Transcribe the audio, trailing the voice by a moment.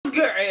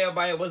good,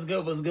 everybody? What's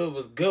good? What's good?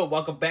 What's good?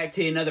 Welcome back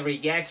to another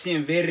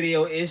reaction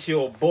video. It's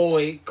your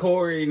boy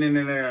Corey,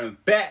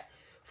 back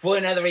for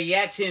another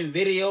reaction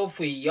video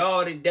for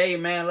y'all today,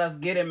 man. Let's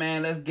get it,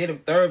 man. Let's get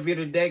it. Third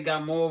video today.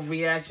 Got more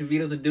reaction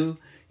videos to do.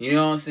 You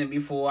know what I'm saying?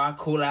 Before I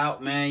cool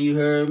out, man. You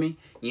heard me?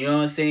 You know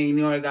what I'm saying? You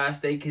know I gotta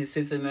stay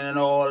consistent and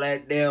all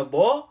that there,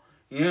 boy.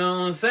 You know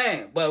what I'm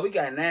saying? But we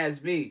got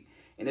Nast, and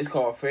it's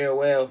called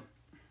Farewell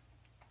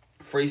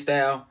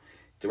Freestyle.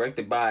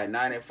 Directed by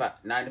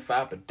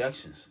 95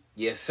 Productions.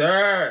 Yes,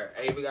 sir.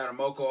 Hey, we got a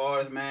Moco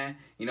artist, man.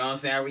 You know what I'm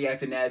saying? I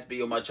reacted to Nast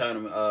on my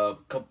channel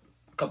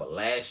couple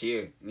last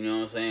year. You know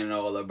what I'm saying? And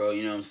all that, bro.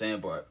 You know what I'm saying?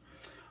 But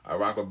I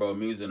rock with bro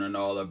music and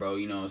all that, bro.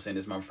 You know what I'm saying?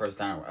 This is my first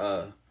time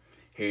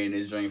hearing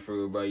this drink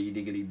through, bro. You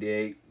diggity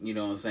dig. You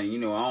know what I'm saying? You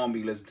know, I don't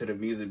be listening to the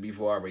music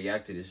before I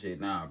react to this shit.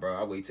 Nah, bro.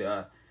 I wait till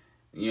I,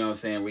 you know what I'm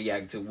saying,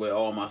 react to with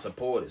all my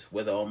supporters.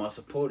 With all my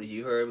supporters,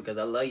 you heard? Because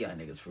I love y'all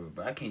niggas for real,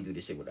 bro. I can't do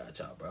this shit without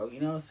y'all, bro. You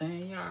know what I'm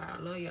saying? Y'all, I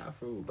love y'all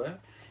for real, bro.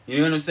 You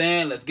know what I'm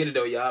saying? Let's get it,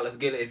 though, y'all. Let's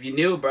get it. If you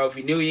new, bro, if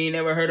you new, you ain't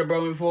never heard of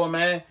bro before,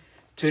 man,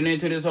 tune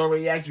into this whole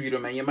reaction video,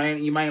 man. You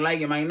might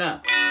like it, might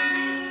not.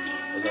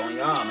 It's on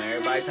y'all, man.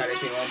 Everybody try to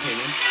take one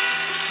opinion.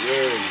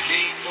 Yeah.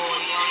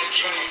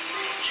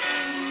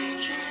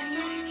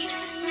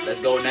 Let's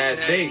go,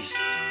 Nast.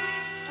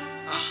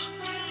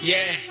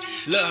 Yeah.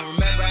 Look,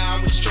 remember I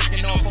was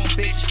tripping off on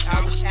bitches, I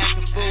was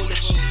acting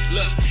foolish.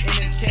 Look, in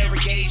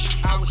interrogation,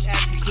 I was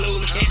acting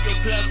clueless. If your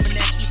plug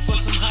finesse you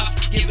for some huff,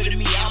 give it to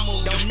me, I'll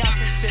move. Don't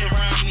nothing sit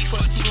around me for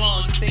too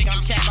long. You think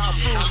I'm cap out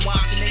proof? I'm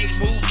watching niggas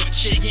movement,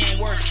 shit getting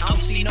worse. I don't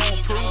see no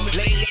improvement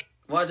lately.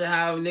 Watching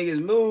how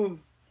niggas move.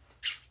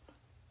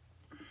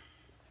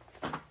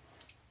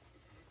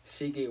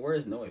 Shit get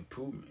worse, no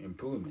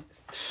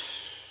improvements.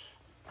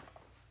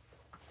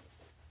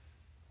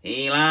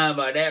 He ain't lying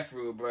about that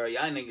fruit, bro.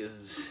 Y'all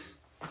niggas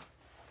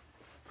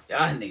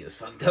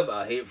fucked up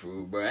out here,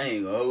 fruit, bro. I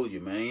ain't gonna hold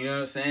you, man. You know what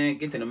I'm saying?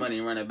 Get to the money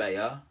and run it back,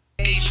 y'all.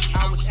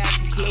 I was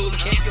acting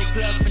clueless. If your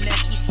plug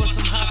finesse you for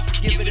some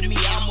huff, give it to me,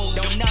 I'll move.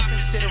 Don't nothing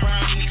sit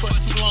around me for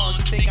too long.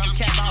 You think I'm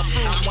cap out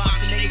proof? I'm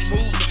watching niggas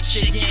movement,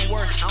 shit getting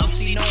worse. I don't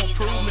see no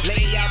improvement.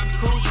 Lately I've been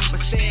cruising,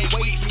 but stay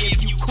away from me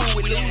if you cool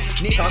with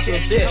losing. Niggas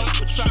that you help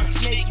with trying to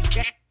snake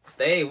you.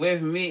 Stay away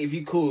from me if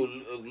you cool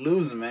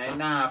losing, man.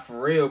 Nah,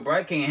 for real, bro.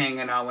 I can't hang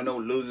out with no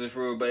losers,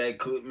 for real, but that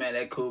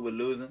cool with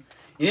losing.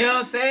 You know what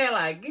I'm saying?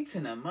 Like, get to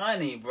the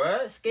money,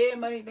 bro. Scared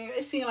money.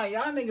 It seems like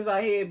y'all niggas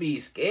out here be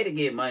scared to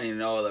get money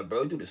and all that,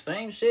 bro. Do the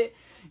same shit.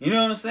 You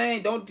know what I'm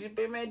saying?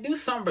 Do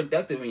something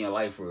productive in your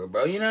life, for real,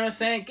 bro. You know what I'm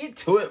saying? Get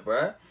to it,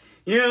 bro.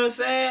 You know what I'm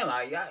saying?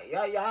 Like,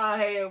 y'all out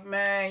here,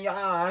 man. Y'all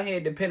out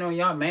here depend on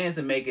y'all mans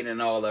to make it and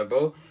all that,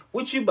 bro.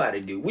 What you about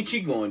to do? What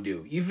you gonna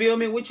do? You feel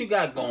me? What you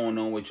got going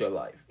on with your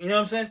life? You know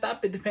what I'm saying?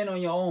 Stop it depending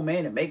on your own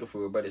man to make it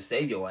for it, but to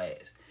save your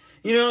ass.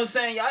 You know what I'm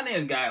saying? Y'all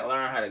niggas gotta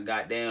learn how to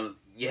goddamn,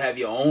 you have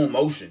your own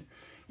motion.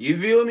 You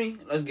feel me?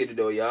 Let's get it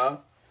though,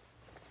 y'all.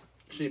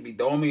 Shit be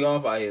throwing me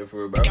off out here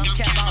for it, bro. I'm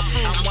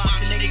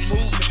watching niggas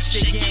movement,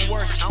 shit getting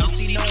worse. I don't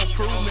see no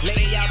improvement.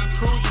 Lately I've been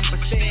cruising, but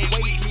stay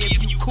away from me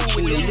if you cool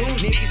with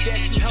losing. Niggas that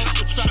you help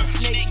with trying to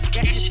snake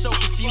you. That shit so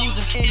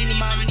confusing. Any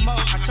money more.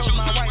 I chose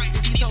my wife,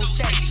 but these hoes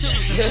stack choosing.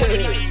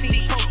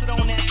 2019 posted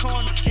on that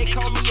corner. They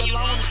called me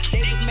alone.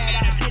 They was mad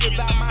I did it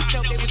by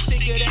myself. They was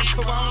sicker than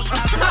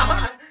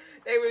Corona.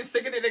 They was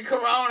sicker than the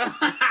Corona.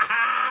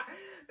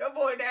 That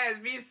boy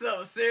Nast be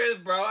something serious,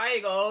 bro. I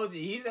ain't gonna hold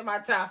you. He's in my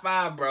top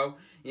 5, bro.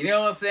 You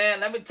know what I'm saying?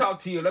 Let me talk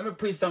to you. Let me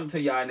preach something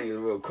to y'all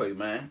niggas real quick,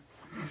 man.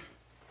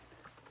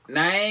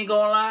 Now, I ain't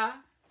gonna lie.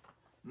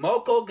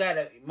 Moco got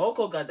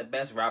the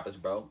best rappers,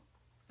 bro.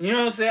 You know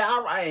what I'm saying? I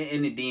rock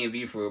in the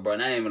DMV for real, bro.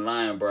 And I ain't even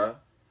lying, bro.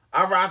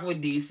 I rock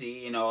with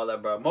DC and all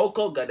that, bro.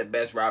 Moco got the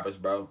best rappers,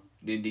 bro,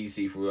 than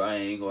DC for real. I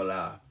ain't gonna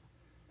lie.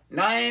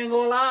 Now, I ain't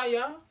gonna lie,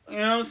 y'all. You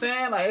know what I'm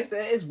saying? Like,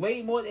 it's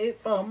way more.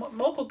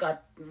 Moco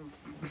got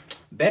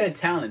better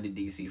talent than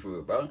DC for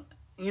real, bro.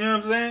 You know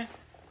what I'm saying?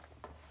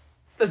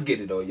 Let's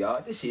get it though,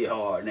 y'all. This shit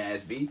hard,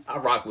 Nast. I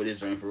rock with this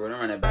drink for real. I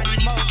run that back. I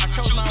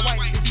chose my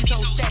wife, but these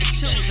hoes static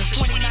choosing.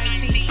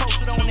 2019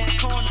 posted on that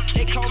corner.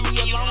 They called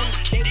me alone.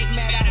 They was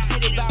mad I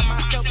did it by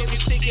myself. They was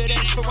sicker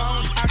than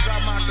Corona. I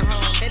dropped my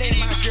Corona. It ain't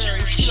my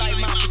jury. She like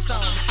my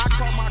persona. I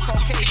call my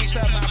Caucasian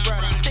club my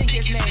brother. I think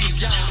his name is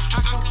John.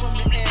 I come from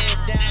the area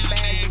of dime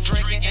bags and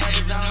drinking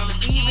Arizona.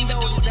 Even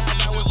though this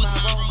I was my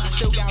Rome, I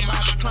still got my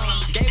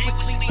diploma. They was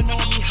sleeping on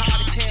me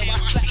hard as hell.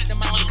 I slapped them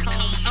out of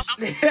coma.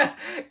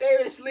 They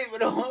were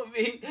sleeping on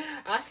me.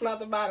 I slapped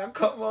them out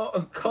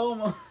of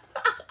coma.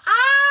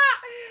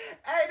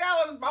 Hey,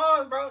 that was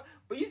bars, bro.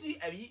 But you see,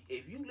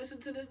 if you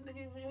listen to this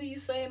nigga, what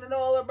he's saying and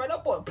all that, bro,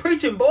 that boy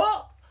preaching, boy.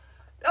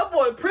 That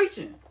boy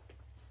preaching.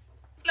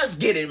 Let's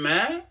get it,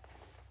 man.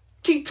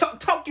 Keep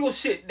talk your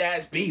shit,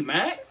 Nast,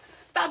 man.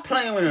 Stop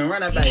playing with him.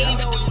 Run that back. Even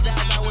though this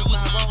I was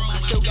my Rome, I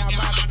still got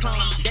my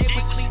diploma. They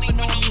was sleeping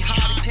on me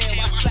hard as hell.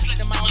 I slapped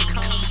them out of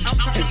coma. I'm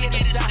trying to get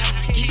inside.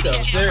 He's so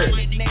serious.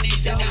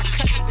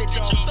 Bitch,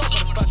 all so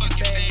motherfucking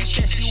bad. She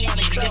said she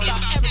wanna go. If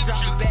I ever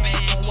drop a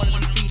bag on one of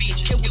them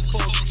features, it was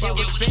full. It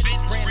was Bentley,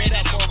 ran it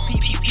up on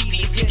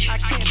PPP. I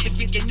can't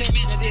forget the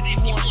mention that if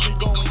you want to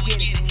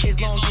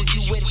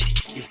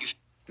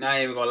I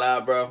ain't even gonna lie,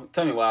 bro.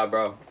 Tell me why,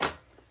 bro.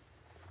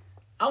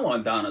 I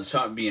want Donald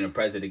Trump being the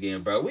president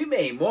again, bro. We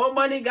made more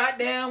money,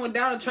 goddamn, when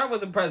Donald Trump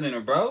was the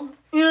president, bro.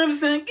 You know what I'm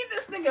saying? Get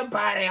this nigga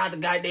body out the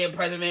goddamn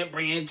president,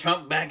 bringing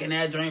Trump back in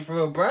that joint for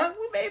real, bro.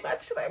 We made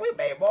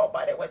more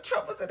money when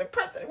Trump was in the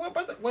president.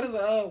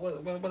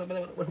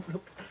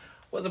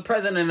 What's the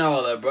president and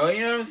all that, bro?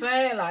 You know what I'm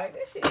saying? Like,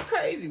 this shit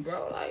crazy,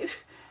 bro. Like,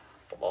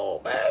 come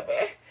on, man.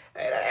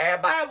 Hey,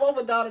 everybody vote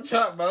for Donald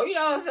Trump, bro. You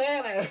know what I'm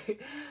saying?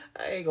 Like,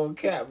 I ain't gonna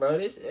cap, bro.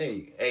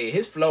 Hey,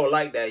 his flow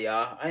like that,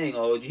 y'all. I ain't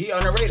gonna hold you. He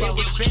underrated.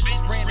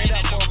 Ran it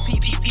up on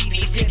PPP.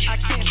 I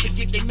can't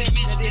forget to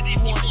mention that if you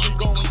want it, you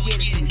go and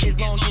get it. As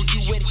long as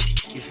you with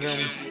it. You feel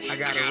me? I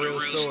got a real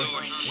story.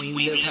 When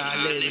you live how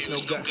I live, it's no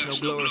guts, no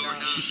glory.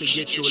 You should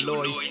get you a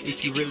lawyer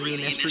if you really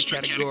in that street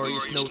category.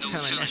 It's no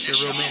telling, that's your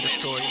real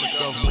mandatory. Let's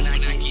go. When I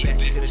get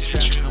back to the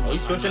trap, you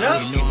switching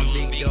up? You know I'm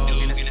big dog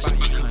in the spot.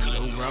 You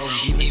couldn't go wrong.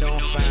 Even though I'm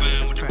fine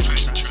with the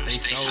pressure,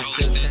 stay sold,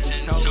 still 10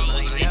 toes.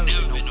 I ain't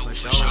never been no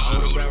push.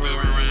 Older brother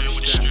around the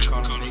strap,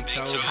 call him big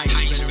toe. How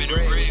you spinning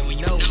bread? We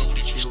know it.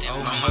 Still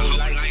owe my whole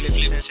life,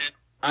 flipping.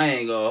 I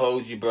ain't gonna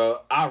hold you, bro.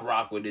 I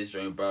rock with this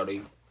drink,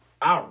 brody.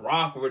 I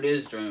rock with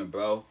this drink,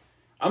 bro.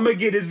 I'm gonna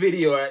give this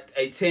video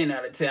a 10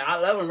 out of 10. I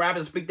love when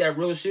rappers speak that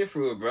real shit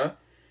for it, bro.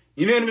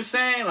 You know what I'm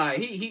saying? Like,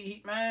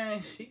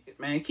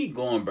 man, keep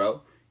going,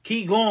 bro.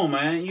 Keep going,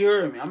 man. You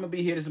heard me. I'm gonna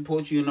be here to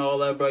support you and all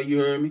that, bro. You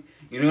heard me?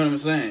 You know what I'm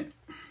saying?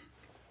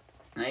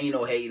 I ain't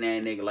no hating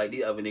that nigga like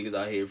these other niggas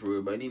out here for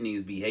real, but these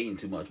niggas be hating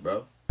too much,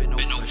 bro. Older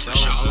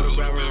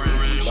brother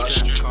around the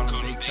strap, call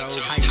him big toe.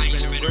 How you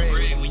spinning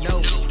bread? We know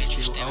it.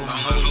 Still owe my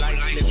whole life,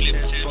 flipping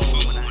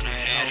tenfold. When I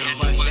had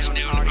all the bust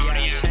down party,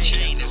 I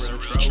chain, that's a real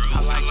trope. I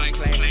like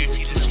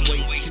classy,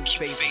 slim waist,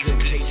 cute face, good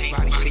taste,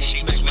 body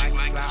shape, smack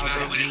like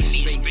loud, in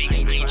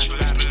space. I ain't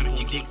trying to slide on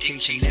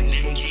dictation,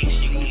 that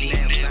case. You need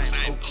lamps,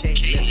 I'm okay.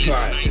 Let's go.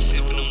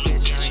 Sipping on a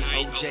bitch, I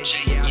ain't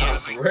OJ. Yeah,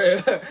 For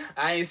real,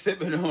 I ain't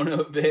sipping on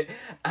a bit.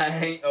 I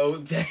ain't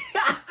OJ.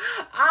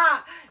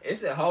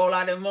 It's a whole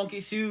lot of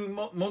monkey see,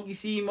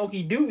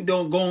 monkey do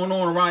going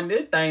on around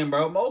this thing,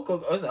 bro.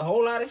 There's a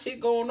whole lot of shit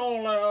going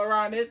on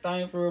around this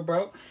thing for real,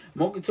 bro.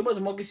 Too much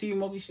monkey see,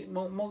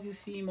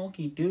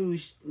 monkey do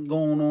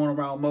going on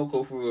around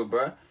Moco for real,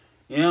 bro.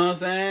 You know what I'm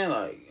saying?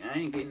 Like, I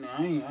ain't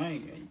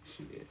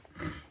shit.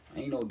 I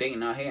ain't no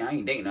dating out here. I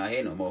ain't dating out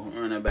here no more.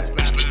 Earn that back.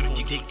 slide on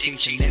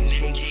dictation,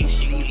 that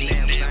case. You need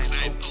lamps,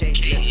 I'm okay.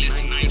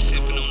 Listen, I ain't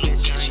sipping on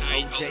bitch, I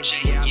ain't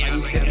OJ. Yeah, I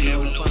like having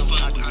no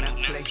fun. I do not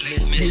play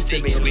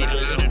listen. Makes me a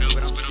lot of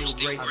those, but I'm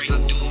still great. I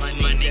do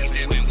my niggas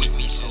that been with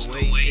me since the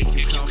way. If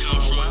you come from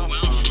where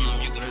I'm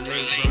from, you can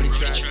relate.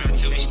 Brody try to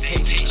stay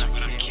patient,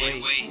 but I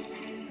can't wait.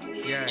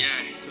 Yeah,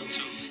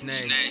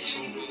 Snake,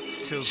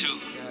 2.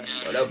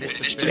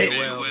 This the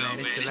farewell, man.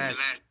 This the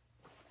last.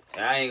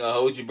 I ain't gonna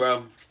hold you,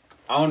 bro.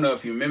 I don't know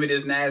if you remember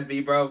this, Nast,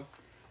 bro.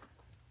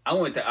 I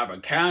went to Upper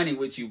County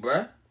with you,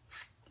 bro.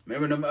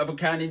 Remember them Upper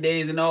County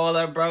days and all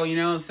that, bro? You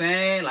know what I'm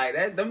saying?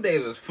 Like, them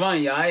days was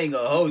fun, y'all. I ain't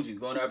gonna hold you.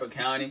 Going to Upper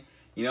County,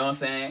 you know what I'm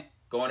saying?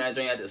 Going that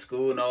joint after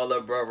school and all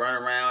that, bro.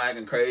 Running around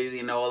acting crazy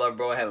and all that,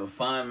 bro. Having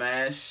fun,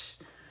 man.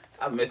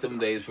 I miss them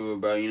days for real,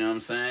 bro. You know what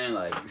I'm saying?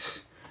 Like,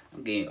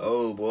 I'm getting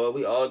old, boy.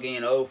 We all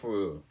getting old for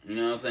real. You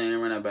know what I'm saying?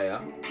 Run that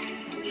back, y'all.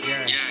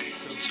 Yeah,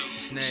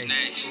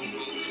 Snake,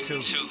 2.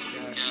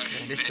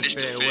 Man, this the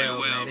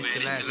farewell, man. This the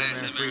last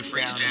man.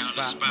 Freestyle on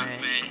the spot,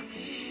 man.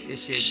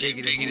 This shit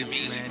bigger than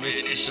music, man.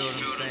 This shit,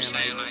 you know what I'm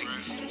saying? Like,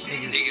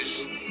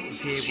 niggas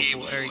was here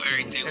before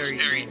everything was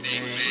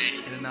everything,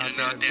 man. And out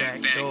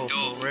that back door,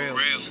 for real.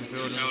 You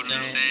feel what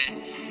I'm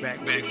saying? Back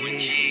with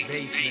the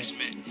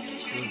basement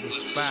was the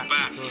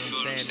spot, you feel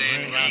what I'm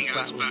saying? The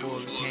hangout spot before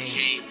it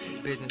became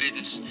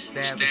business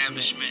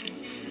establishment.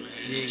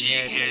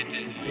 Jig had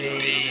the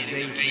bed in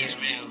the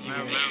basement. My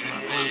old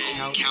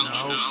couch,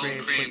 my old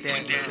crib, put that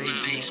in the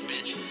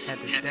basement. Had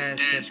the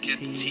desk, had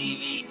the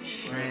TV.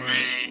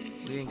 Ran.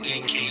 We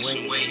didn't came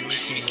some way. We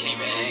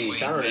came a long way.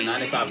 Shout out to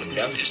 95 for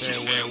death. This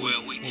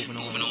farewell, we moving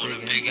on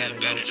to bigger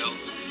and better though.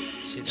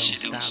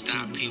 Shit don't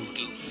stop, people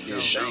do. Yeah,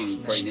 Shane's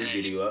bring this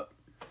video up.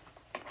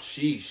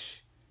 Sheesh.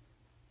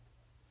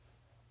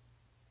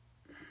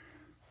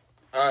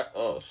 Alright,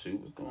 oh shoot,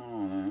 what's going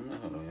on,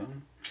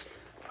 man?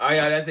 Alright,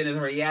 y'all, that's it. It's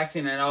a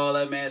reaction and all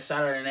that, man.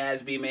 Shout out to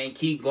Nast, man.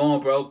 Keep going,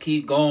 bro.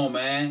 Keep going,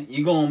 man.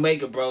 You gonna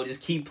make it, bro.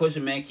 Just keep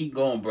pushing, man. Keep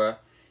going, bro.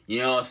 You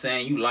know what I'm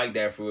saying? You like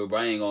that for real, bro.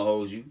 I ain't gonna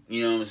hold you.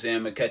 You know what I'm saying?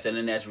 I'm gonna catch on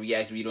the next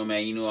reaction video,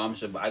 man. You know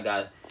I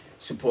got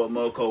support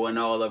Moco and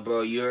all that,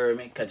 bro. You heard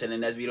me? Catch on the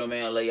next video,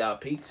 man. Lay y'all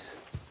peace.